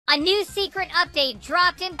A new secret update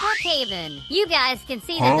dropped in Brookhaven. You guys can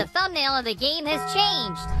see that the thumbnail of the game has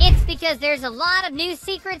changed. It's because there's a lot of new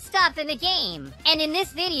secret stuff in the game. And in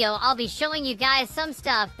this video, I'll be showing you guys some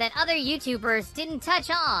stuff that other YouTubers didn't touch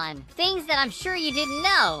on. Things that I'm sure you didn't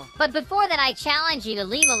know. But before that, I challenge you to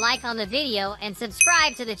leave a like on the video and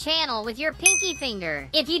subscribe to the channel with your pinky finger.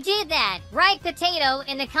 If you did that, write potato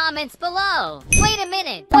in the comments below. Wait a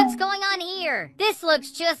minute, what's going on here? This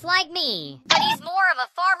looks just like me. But he's more of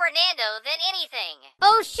a farmer Nando than anything.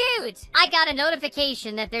 Oh shoot! I got a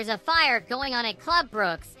notification that there's a fire going on at Club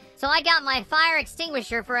Brooks, so I got my fire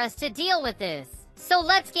extinguisher for us to deal with this. So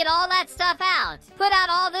let's get all that stuff out. Put out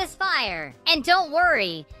all this fire. And don't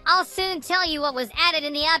worry, I'll soon tell you what was added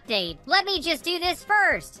in the update. Let me just do this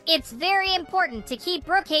first. It's very important to keep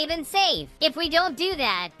Brookhaven safe. If we don't do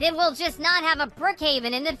that, then we'll just not have a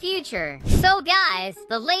Brookhaven in the future. So guys,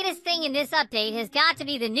 the latest thing in this update has got to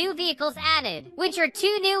be the new vehicles added, which are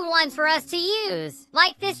 2 new ones for us to use.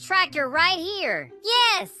 Like this tractor right here.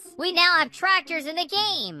 Yes! We now have tractors in the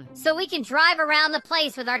game, so we can drive around the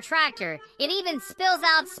place with our tractor. It even spills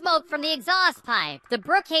out smoke from the exhaust pipe. The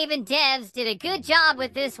Brookhaven devs did a good job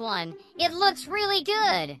with this one. It looks really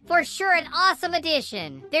good. For sure an awesome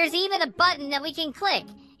addition. There's even a button that we can click,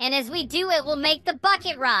 and as we do it, we'll make the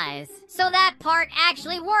bucket rise. So that part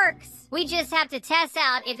actually works. We just have to test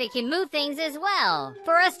out if it can move things as well.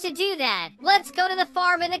 For us to do that, let's go to the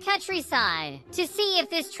farm in the countryside to see if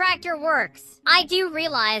this tractor works. I do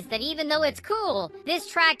realize that even though it's cool, this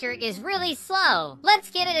tractor is really slow.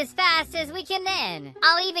 Let's get it as fast as we can then.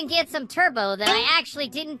 I'll even get some turbo that I actually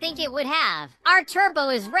didn't think it would have. Our turbo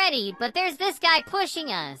is ready, but there's this guy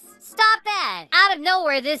pushing us. Stop that! Out of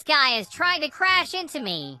nowhere, this guy is trying to crash into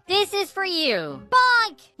me. This is for you.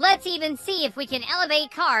 Bonk! Let's even see if we can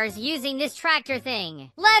elevate cars using this tractor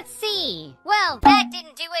thing. Let's see. Well, that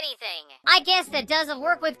didn't do anything. I guess that doesn't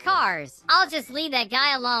work with cars. I'll just leave that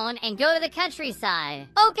guy alone and go to the countryside.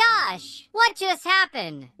 Oh gosh! What just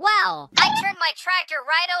happened? Well, I turned my tractor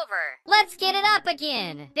right over. Let's get it up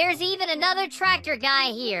again. There's even another tractor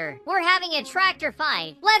guy here. We're having a tractor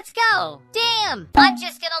fight. Let's go. Damn! I'm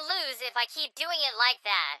just gonna lose if I keep doing it like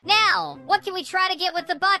that. Now, what can we try to get with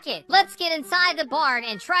the bucket? Let's get inside the barn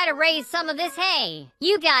and try to raise some of this hay.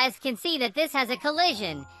 You guys can see that this has a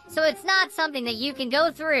collision, so it's not something that you can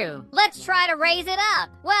go through. Let's try to raise it up.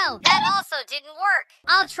 Well, that also didn't work.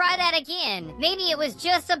 I'll try that again. Maybe it was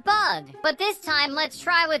just a bug. But this time, let's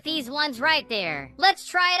try with these ones right there. Let's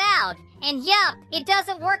try it out. And yup, it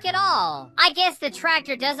doesn't work at all. I guess the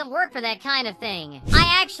tractor doesn't work for that kind of thing.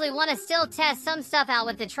 I actually want to still test some stuff out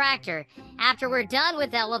with the tractor. After we're done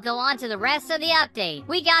with that, we'll go on to the rest of the update.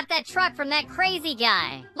 We got that truck from that crazy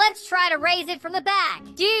guy. Let's try to raise it from the back.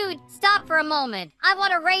 Dude, stop for a moment. I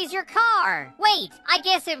want to raise your car. Wait, I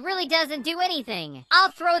guess it really doesn't do anything.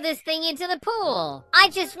 I'll throw this thing into the pool. I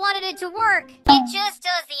just wanted it to work. It just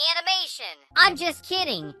does the animation. I'm just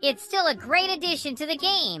kidding. It's still a great addition to the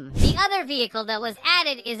game. The other vehicle that was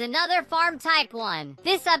added is another farm type one.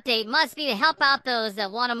 This update must be to help out those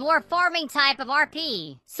that want a more farming type of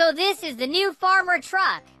RP. So this is the new farmer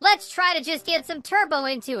truck. Let's try to just get some turbo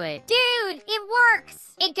into it. Dude, it works!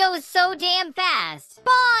 It goes so damn fast.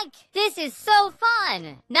 Bonk! This is so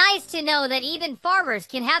fun. Nice to know that even farmers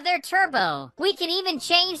can have their turbo. We can even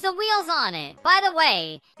change the wheels on it. By the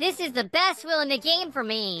way, this is the best wheel in the game for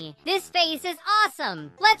me. This face is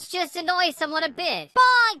awesome. Let's just annoy someone a bit.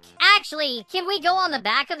 Bonk! Actually, can we go on the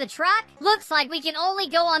back of the truck? Looks like we can only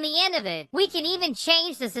go on the end of it. We can even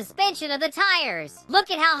change the suspension of the tires.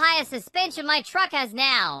 Look at how high a suspension my truck has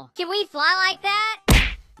now. Can we fly like that?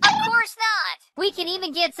 Of course not! We can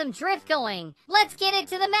even get some drift going. Let's get it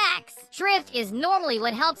to the max. Drift is normally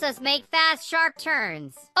what helps us make fast, sharp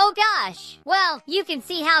turns. Oh gosh! Well, you can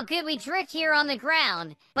see how good we drift here on the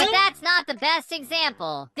ground. But that's not the best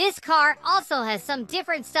example. This car also has some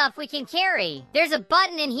different stuff we can carry. There's a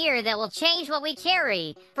button in here that will change what we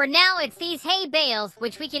carry. For now, it's these hay bales,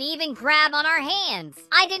 which we can even grab on our hands.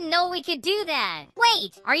 I didn't know we could do that.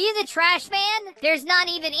 Wait, are you the trash man? There's not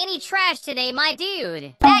even any trash today, my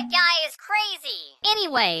dude. That guy is crazy.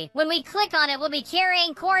 Anyway, when we click on it, we'll be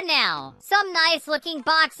carrying corn now. Some nice looking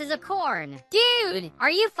boxes of corn. Dude, are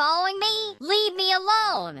you following me? Leave me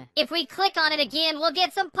alone. If we click on it again, we'll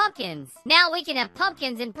get some pumpkins. Now we can have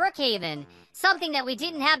pumpkins in Brookhaven. something that we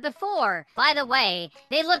didn't have before. By the way,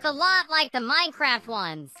 they look a lot like the Minecraft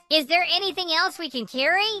ones. Is there anything else we can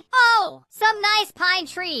carry? Oh, some nice pine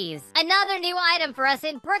trees. Another new item for us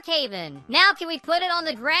in Brookhaven. Now can we put it on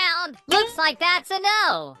the ground? Looks like that's a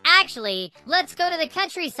no. Actually, let's go to the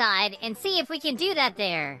countryside and see if we can do that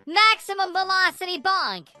there. Maximum velocity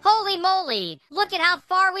bonk. Holy moly, look at how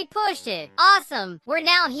far we pushed it. Awesome, we're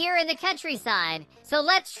now here in the countryside. So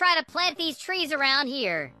let's try to plant these trees around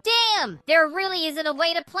here. Damn, there really isn't a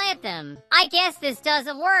way to plant them. I guess this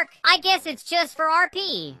doesn't work. I guess it's just for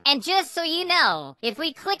RP. And just so you know, if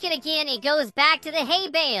we click it again, it goes back to the hay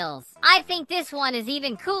bales. I think this one is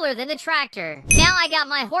even cooler than the tractor. Now I got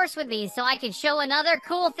my horse with me so I can show another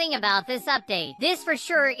cool thing about this update. This for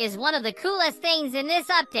sure is one of the coolest things in this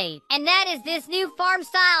update, and that is this new farm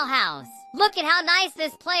style house. Look at how nice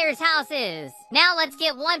this player's house is. Now let's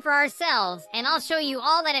get one for ourselves, and I'll show you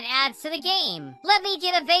all that it adds to the game. Let me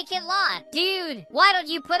get a vacant lot. Dude, why don't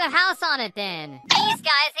you put a house on it then? These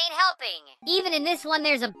guys ain't helping. Even in this one,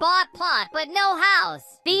 there's a bought plot, but no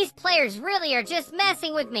house. These players really are just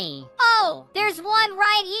messing with me. Oh, there's one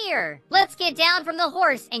right here. Let's get down from the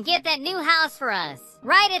horse and get that new house for us.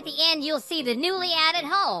 Right at the end, you'll see the newly added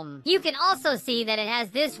home. You can also see that it has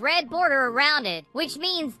this red border around it, which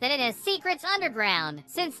means that it has secrets underground.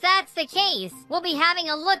 Since that's the case, we'll be having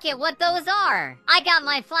a look at what those are. I got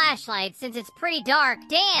my flashlight since it's pretty dark.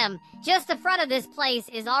 Damn, just the front of this place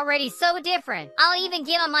is already so different. I'll even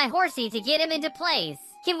get on my horsey to get him into place.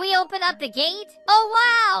 Can we open up the gate? Oh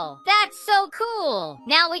wow! That's so cool!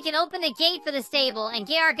 Now we can open the gate for the stable and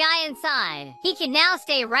get our guy inside. He can now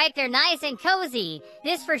stay right there nice and cozy.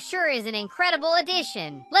 This for sure is an incredible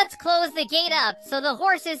addition. Let's close the gate up so the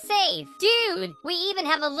horse is safe. Dude, we even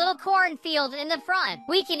have a little cornfield in the front.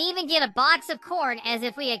 We can even get a box of corn as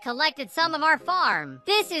if we had collected some of our farm.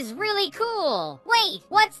 This is really cool. Wait,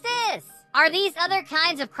 what's this? Are these other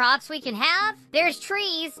kinds of crops we can have? There's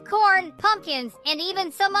trees, corn, pumpkins, and even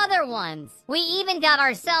some other ones. We even got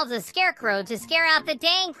ourselves a scarecrow to scare out the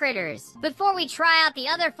dang critters. Before we try out the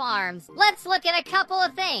other farms, let's look at a couple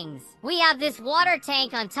of things. We have this water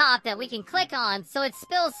tank on top that we can click on so it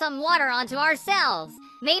spills some water onto ourselves.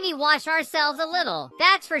 Maybe wash ourselves a little.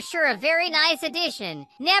 That's for sure a very nice addition.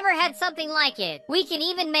 Never had something like it. We can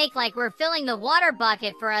even make like we're filling the water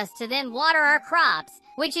bucket for us to then water our crops,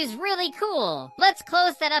 which is really cool. Let's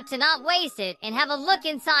close that up to not waste it and have a look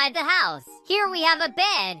inside the house. Here we have a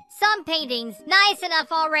bed, some paintings, nice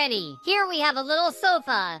enough already. Here we have a little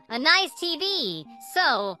sofa, a nice TV,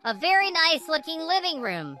 so a very nice looking living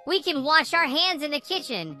room. We can wash our hands in the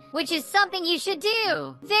kitchen, which is something you should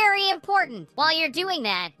do. Very important. While you're doing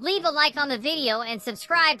that, leave a like on the video and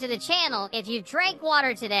subscribe to the channel if you've drank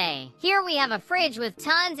water today. Here we have a fridge with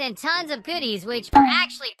tons and tons of goodies which are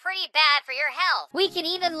actually pretty bad for your health. We can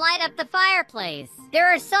even light up the fireplace.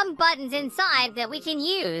 There are some buttons inside that we can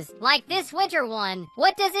use, like this winter one.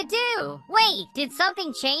 What does it do? Wait, did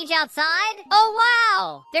something change outside? Oh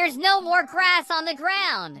wow! There's no more grass on the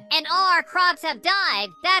ground, and all our crops have died.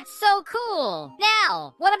 That's so cool.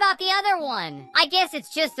 Now, what about the other one? I guess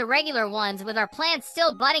it's just the regular ones with our plants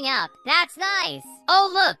still budding up. That's nice. Oh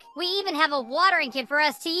look, we even have a watering kit for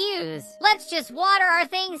us to use. Let's just water our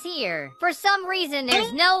things here. For some reason,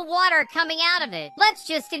 there's no water coming out of it. Let's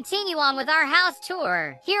just continue on with our house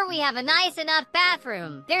tour. Here we have a nice enough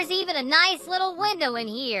bathroom. There's even a nice little window in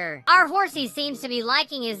here. Our horsey seems to be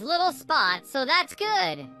liking his little spot, so that's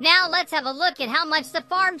good. Now let's have a look at how much the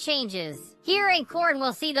farm changes. Here in corn,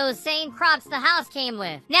 we'll see those same crops the house came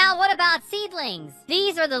with. Now, what about seedlings?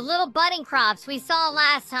 These are the little budding crops we saw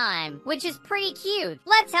last time, which is pretty cute.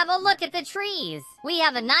 Let's have a look at the trees. We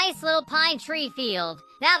have a nice little pine tree field.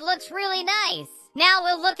 That looks really nice. Now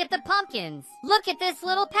we'll look at the pumpkins. Look at this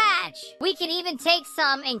little patch. We can even take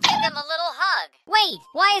some and give them a little hug. Wait,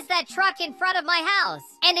 why is that truck in front of my house?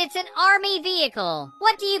 And it's an army vehicle.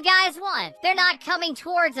 What do you guys want? They're not coming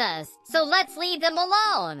towards us, so let's leave them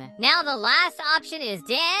alone. Now the last option is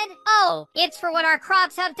dead? Oh, it's for when our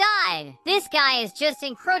crops have died. This guy is just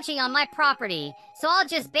encroaching on my property, so I'll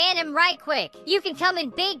just ban him right quick. You can come in,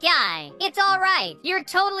 big guy. It's alright. You're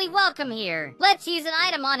totally welcome here. Let's use an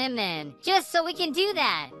item on him then, just so we can do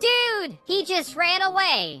that. Dude, he just ran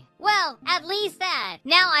away. Well, at least that.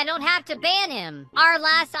 Now I don't have to ban him. Our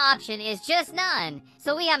last option is just none,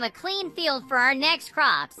 so we have a clean field for our next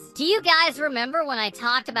crops. Do you guys remember when I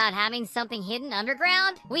talked about having something hidden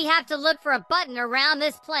underground? We have to look for a button around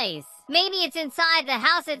this place. Maybe it's inside the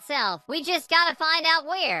house itself. We just gotta find out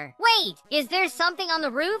where. Wait, is there something on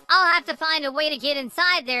the roof? I'll have to find a way to get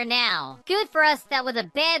inside there now. Good for us that with a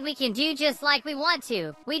bed we can do just like we want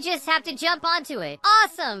to. We just have to jump onto it.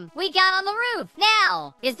 Awesome! We got on the roof.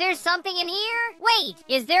 Now, is there something in here? Wait,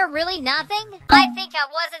 is there really nothing? I think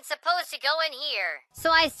I wasn't supposed to go in here.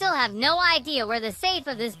 So I still have no idea where the safe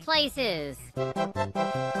of this place is.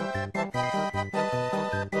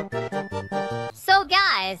 So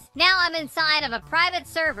guys, now I'm inside of a private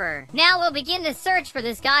server. Now we'll begin to search for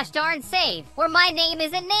this gosh darn safe, where my name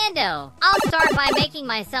isn't Nando. I'll start by making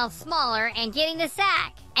myself smaller and getting the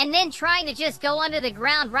sack, and then trying to just go under the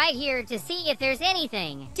ground right here to see if there's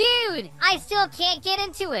anything. Dude, I still can't get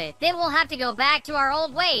into it. Then we'll have to go back to our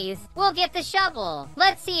old ways. We'll get the shovel.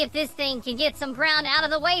 Let's see if this thing can get some ground out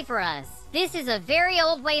of the way for us. This is a very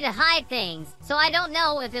old way to hide things, so I don't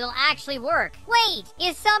know if it'll actually work. Wait,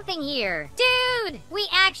 is something here? Dude, we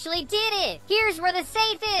actually did it. Here's where the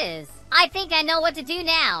safe is. I think I know what to do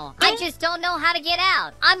now. I just don't know how to get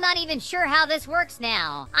out. I'm not even sure how this works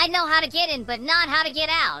now. I know how to get in, but not how to get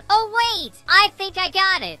out. Oh wait, I think I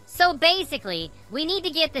got it. So basically, we need to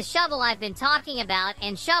get the shovel I've been talking about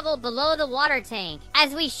and shovel below the water tank.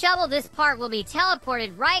 As we shovel this part, we'll be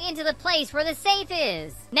teleported right into the place where the safe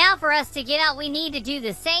is. Now for us to get out, we need to do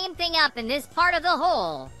the same thing up in this part of the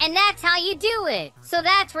hole. And that's how you do it. So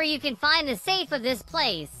that's where you can find the safe of this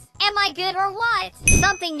place. Am I good or what?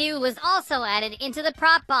 Something new was also added into the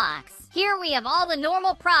prop box. Here we have all the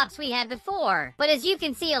normal props we had before, but as you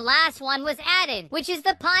can see, a last one was added, which is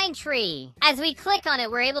the pine tree. As we click on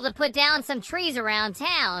it, we're able to put down some trees around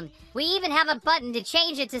town. We even have a button to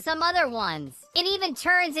change it to some other ones. It even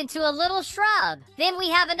turns into a little shrub. Then we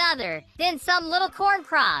have another. Then some little corn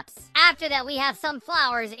crops. After that, we have some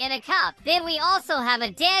flowers in a cup. Then we also have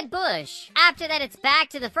a dead bush. After that, it's back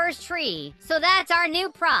to the first tree. So that's our new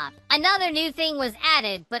prop. Another new thing was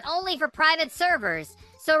added, but only for private servers.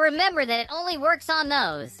 So remember that it only works on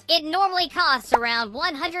those. It normally costs around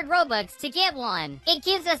 100 Robux to get one. It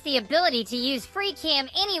gives us the ability to use free cam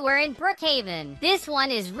anywhere in Brookhaven. This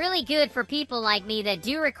one is really good for people like me that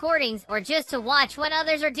do recordings or just to watch what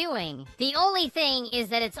others are doing. The only thing is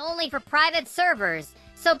that it's only for private servers,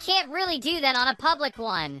 so can't really do that on a public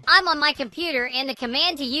one. I'm on my computer and the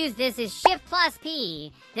command to use this is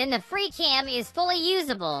Shift+P. Then the free cam is fully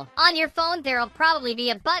usable. On your phone there'll probably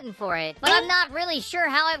be a button for it, but I'm not really sure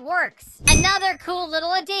how it works. Another cool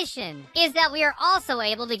little addition is that we are also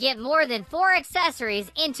able to get more than 4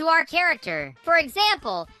 accessories into our character. For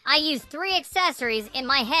example, I use 3 accessories in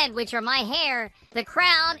my head, which are my hair, the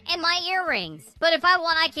crown, and my earrings. But if I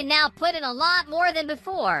want, I can now put in a lot more than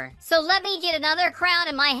before. So let me get another crown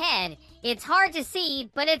in my head. It's hard to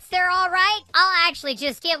see, but it's there all right. I'll actually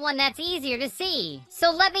just get one that's easier to see.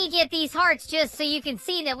 So let me get these hearts just so you can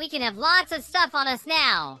see that we can have lots of stuff on us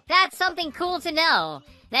now. That's something cool to know,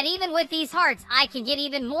 that even with these hearts, I can get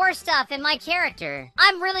even more stuff in my character.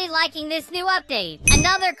 I'm really liking this new update.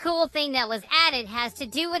 Another cool thing that was added has to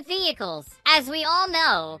do with vehicles. As we all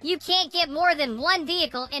know, you can't get more than 1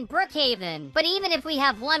 vehicle in Brookhaven. But even if we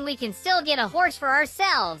have one, we can still get a horse for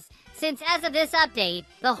ourselves, since as of this update,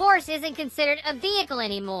 the horse isn't considered a vehicle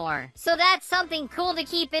anymore. So that's something cool to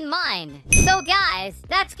keep in mind. So guys,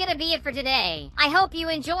 that's gonna be it for today. I hope you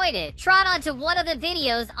enjoyed it. Trot onto one of the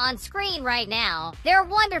videos on screen right now. They're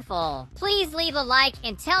wonderful. Please leave a like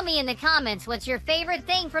and tell me in the comments what's your favorite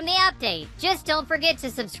thing from the update. Just don't forget to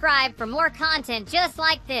subscribe for more content just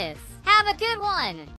like this. Have a good one!